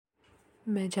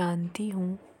मैं जानती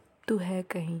हूँ तू है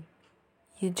कहीं,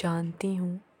 ये जानती हूँ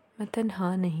मैं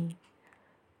तन्हा नहीं।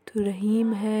 तू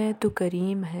रहीम है तू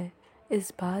करीम है,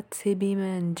 इस बात से भी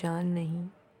मैं अनजान नहीं।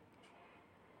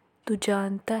 तू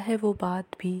जानता है वो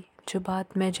बात भी जो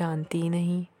बात मैं जानती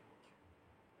नहीं।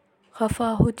 खफा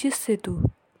हो जिससे तू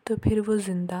तो फिर वो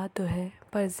जिंदा तो है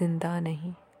पर जिंदा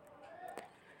नहीं।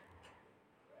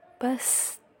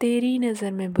 बस तेरी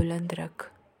नज़र में बुलंद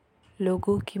रख,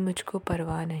 लोगों की मुझको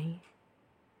परवाह नहीं।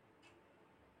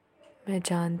 मैं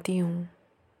जानती हूँ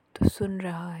तू सुन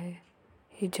रहा है,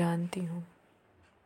 ये जानती हूँ।